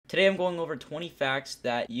Today I'm going over 20 facts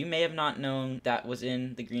that you may have not known that was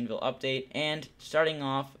in the Greenville update. And starting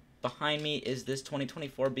off, behind me is this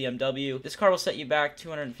 2024 BMW. This car will set you back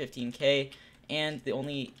 $215K, and the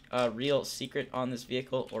only real secret on this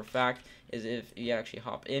vehicle or fact is if you actually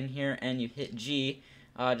hop in here and you hit G.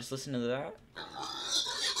 Just listen to that.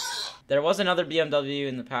 There was another BMW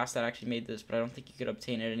in the past that actually made this, but I don't think you could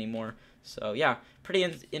obtain it anymore. So yeah, pretty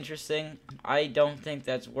interesting. I don't think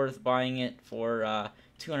that's worth buying it for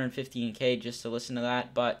 215K just to listen to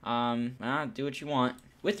that, but do what you want.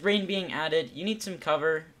 With rain being added, you need some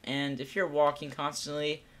cover, and if you're walking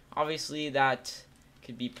constantly, obviously that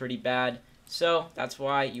could be pretty bad. So that's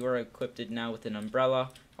why you are equipped now with an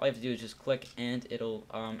umbrella. All you have to do is just click and it'll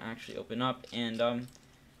actually open up and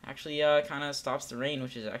actually kind of stops the rain,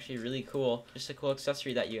 which is actually really cool. Just a cool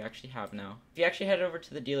accessory that you actually have now. If you actually head over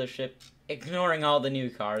to the dealership, ignoring all the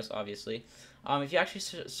new cars obviously, if you actually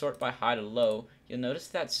sort by high to low, you'll notice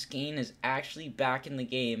that Skane is actually back in the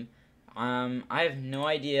game. I have no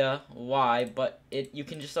idea why, but you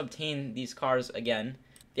can just obtain these cars again.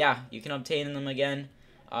 Yeah, you can obtain them again.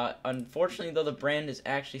 Unfortunately though, the brand is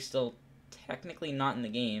actually still technically not in the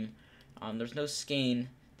game. There's no Skane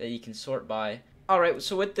that you can sort by. Alright,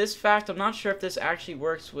 so with this fact, I'm not sure if this actually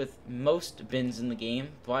works with most bins in the game,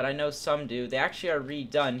 but I know some do. They actually are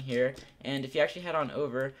redone here, and if you actually head on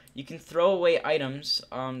over, you can throw away items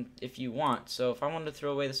if you want. So if I wanted to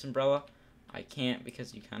throw away this umbrella, I can't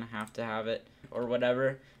because you kind of have to have it or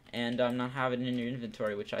whatever, and not have it in your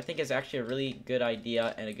inventory, which I think is actually a really good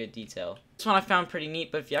idea and a good detail. This one I found pretty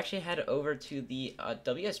neat, but if you actually head over to the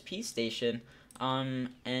WSP station,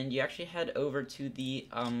 and you actually head over to the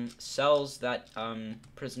cells that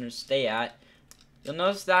prisoners stay at, you'll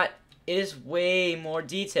notice that it is way more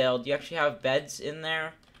detailed. You actually have beds in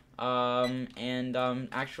there, and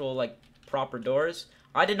actual like proper doors.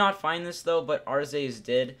 I did not find this though, but Arze's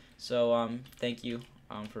did, so thank you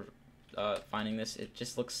for finding this. It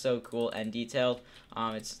just looks so cool and detailed.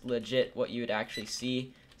 It's legit what you would actually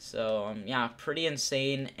see. So yeah, pretty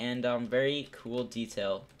insane and very cool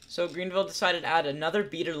detail. So Greenville decided to add another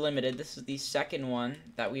beater limited. This is the second one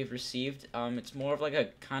that we've received. It's more of like a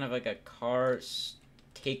kind of like a car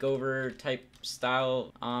takeover type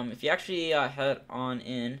style. If you actually head on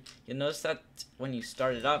in, you'll notice that when you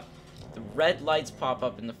start it up, the red lights pop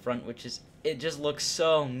up in the front, which is, it just looks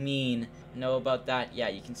so mean. Know about that? Yeah,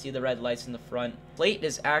 you can see the red lights in the front. Plate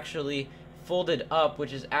is actually folded up,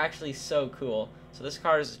 which is actually so cool. So this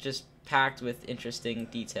car is just packed with interesting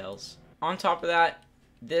details. On top of that,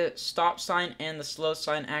 the stop sign and the slow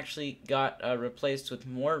sign actually got replaced with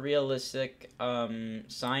more realistic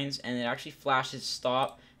signs, and it actually flashes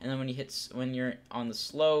stop, and then when you're on the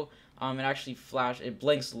slow, it actually it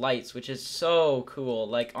blinks lights, which is so cool.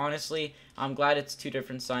 Like honestly, I'm glad it's two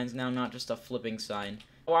different signs now, not just a flipping sign.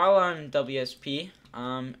 While on WSP,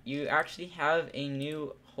 you actually have a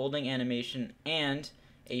new holding animation and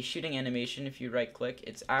a shooting animation. If you right click,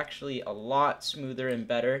 it's actually a lot smoother and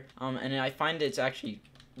better, and I find it's actually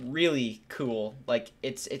really cool. Like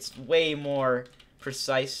it's way more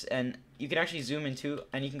precise, and you can actually zoom in too,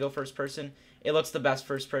 and you can go first person. It looks the best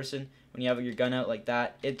first person when you have your gun out like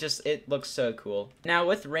that. It looks so cool. Now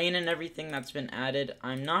with rain and everything that's been added,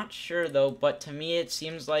 I'm not sure though, but to me it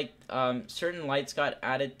seems like certain lights got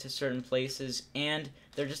added to certain places, and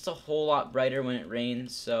they're just a whole lot brighter when it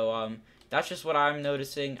rains. So that's just what I'm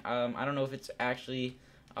noticing. I don't know if it's actually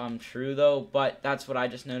true though, but that's what I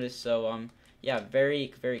just noticed. So yeah,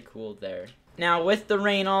 very, very cool there. Now, with the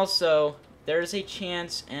rain also, there's a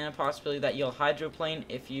chance and a possibility that you'll hydroplane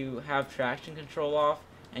if you have traction control off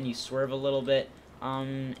and you swerve a little bit,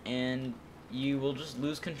 and you will just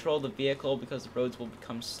lose control of the vehicle because the roads will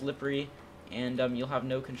become slippery, and you'll have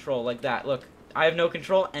no control like that. Look, I have no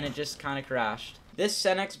control, and it just kind of crashed. This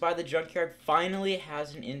Cenex by the junkyard finally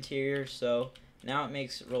has an interior, so now it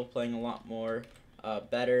makes role-playing a lot more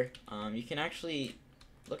better. You can actually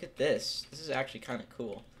look at this. This is actually kind of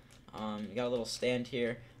cool. You got a little stand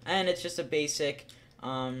here, and it's just a basic,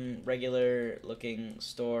 regular looking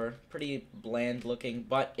store. Pretty bland looking,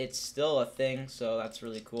 but it's still a thing, so that's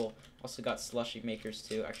really cool. Also got slushy makers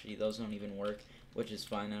too. Actually, those don't even work, which is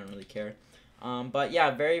fine. I don't really care. But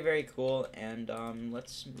yeah, very, very cool, and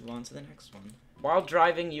let's move on to the next one. While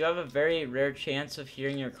driving, you have a very rare chance of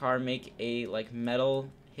hearing your car make a like metal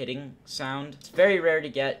hitting sound. It's very rare to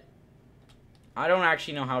get. I don't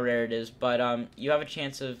actually know how rare it is, but you have a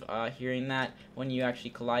chance of hearing that when you actually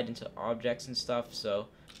collide into objects and stuff, so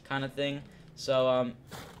kind of thing. So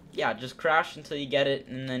yeah, just crash until you get it,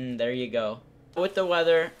 and then there you go. With the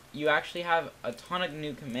weather, you actually have a ton of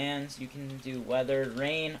new commands. You can do weather,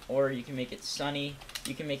 rain, or you can make it sunny.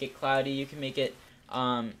 You can make it cloudy. You can make it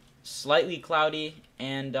slightly cloudy,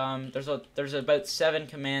 and there's about 7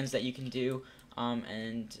 commands that you can do,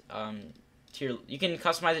 you can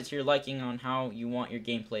customize it to your liking on how you want your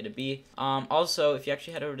gameplay to be. Also, if you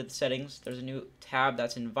actually head over to the settings, there's a new tab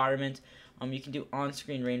that's environment. You can do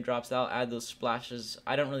on-screen raindrops. That'll add those splashes.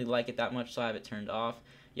 I don't really like it that much, so I have it turned off.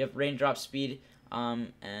 You have raindrop speed,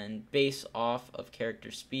 and base off of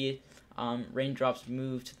character speed. Raindrops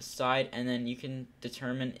move to the side, and then you can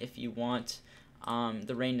determine if you want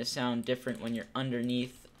the rain to sound different when you're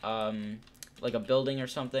underneath like a building or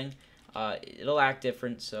something. It'll act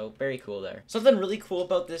different, so very cool there. Something really cool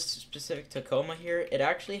about this specific Tacoma here, it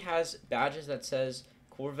actually has badges that says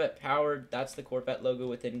Corvette powered. That's the Corvette logo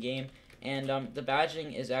within game, and the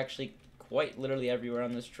badging is actually quite literally everywhere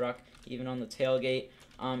on this truck, even on the tailgate.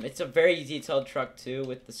 It's a very detailed truck too,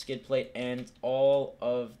 with the skid plate and all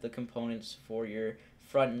of the components for your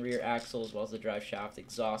front and rear axle, as well as the drive shaft,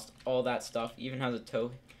 exhaust, all that stuff. Even has a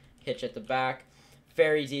tow hitch at the back.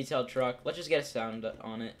 Very detailed truck. Let's just get a sound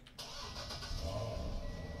on it.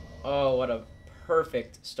 Oh, what a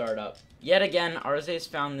perfect startup. Yet again, Arze's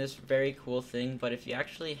found this very cool thing, but if you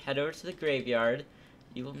actually head over to the graveyard,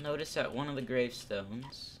 you will notice at one of the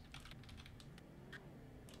gravestones...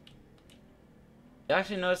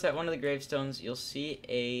 you'll see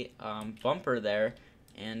a bumper there,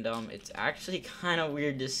 and it's actually kind of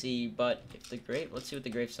weird to see, but if let's see what the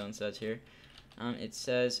gravestone says here. It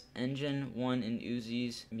says Engine 1 in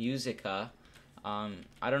Uzi's Musica.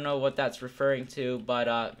 I don't know what that's referring to,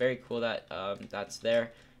 but very cool that that's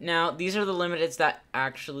there. Now, these are the limiteds that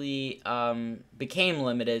actually became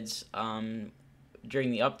limiteds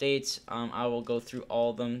during the updates. I will go through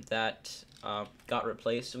all of them that got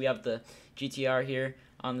replaced. So we have the GTR here.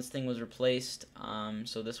 This thing was replaced,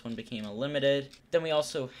 so this one became a limited. Then we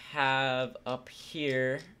also have up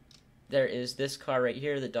here, there is this car right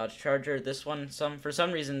here, the Dodge Charger. This one, for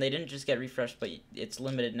some reason, they didn't just get refreshed, but it's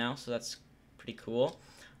limited now, so that's pretty cool.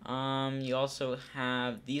 You also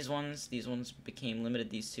have these ones. These ones became limited,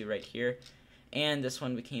 these two right here. And this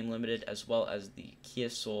one became limited, as well as the Kia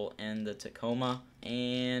Soul and the Tacoma.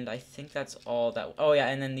 And I think that's all that... Oh, yeah,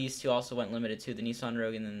 and then these two also went limited, too. The Nissan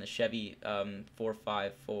Rogue and then the Chevy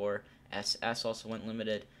 454 SS also went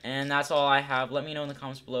limited. And that's all I have. Let me know in the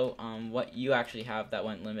comments below what you actually have that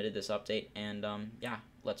went limited this update. And, yeah,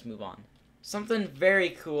 let's move on. Something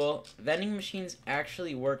very cool. Vending machines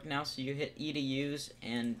actually work now, so you hit E to use,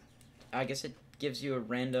 and I guess it gives you a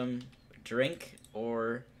random drink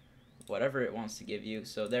or... whatever it wants to give you.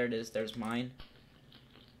 So there it is. There's mine.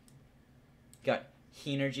 Got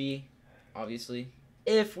Henergy, obviously.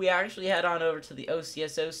 If we actually head on over to the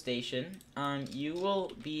OCSO station, you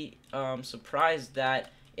will be surprised that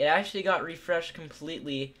it actually got refreshed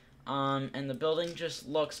completely, and the building just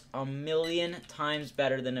looks a million times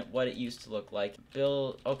better than what it used to look like.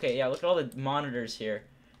 Okay, yeah, look at all the monitors here.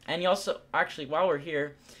 And you also, actually, while we're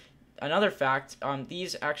here, another fact,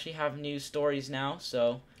 these actually have new stories now,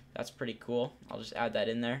 so... that's pretty cool. I'll just add that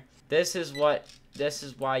in there. This is why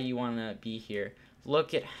you want to be here.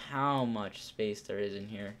 Look at how much space there is in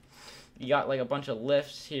here. You got like a bunch of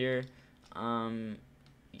lifts here. You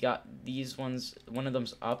got these ones. One of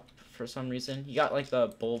them's up for some reason. You got like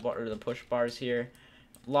the bull bar or the push bars here.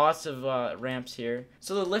 Lots of ramps here.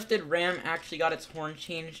 So the lifted ram actually got its horn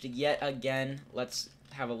changed yet again. Let's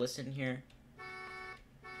have a listen here.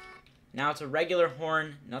 Now it's a regular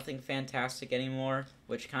horn, nothing fantastic anymore,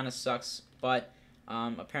 which kind of sucks, but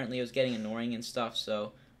apparently it was getting annoying and stuff,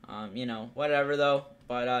 so, you know, whatever though.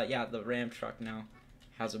 But, yeah, the Ram truck now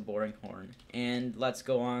has a boring horn. And let's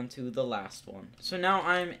go on to the last one. So now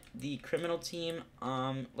I'm the criminal team.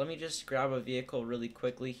 Let me just grab a vehicle really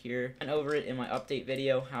quickly here. And over it in my update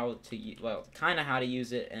video, how to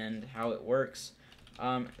use it and how it works.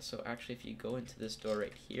 So actually, if you go into this door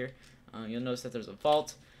right here, you'll notice that there's a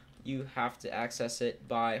vault. You have to access it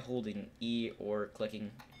by holding E or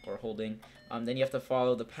clicking or holding. Then you have to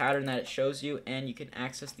follow the pattern that it shows you, and you can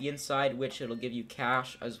access the inside, which it'll give you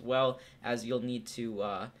cash, as well as you'll need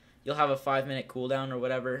to, you'll have a 5-minute cooldown or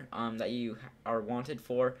whatever that you are wanted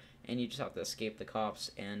for, and you just have to escape the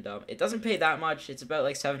cops. And it doesn't pay that much. It's about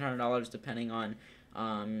like $700 depending on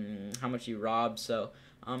how much you rob, so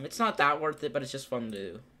it's not that worth it, but it's just fun to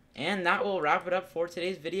do. And that will wrap it up for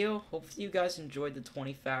today's video. Hopefully you guys enjoyed the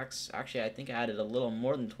 20 facts. Actually, I think I added a little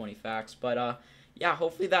more than 20 facts. But, yeah,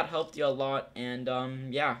 hopefully that helped you a lot. And,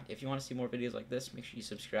 yeah, if you want to see more videos like this, make sure you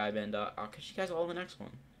subscribe. And I'll catch you guys all in the next one.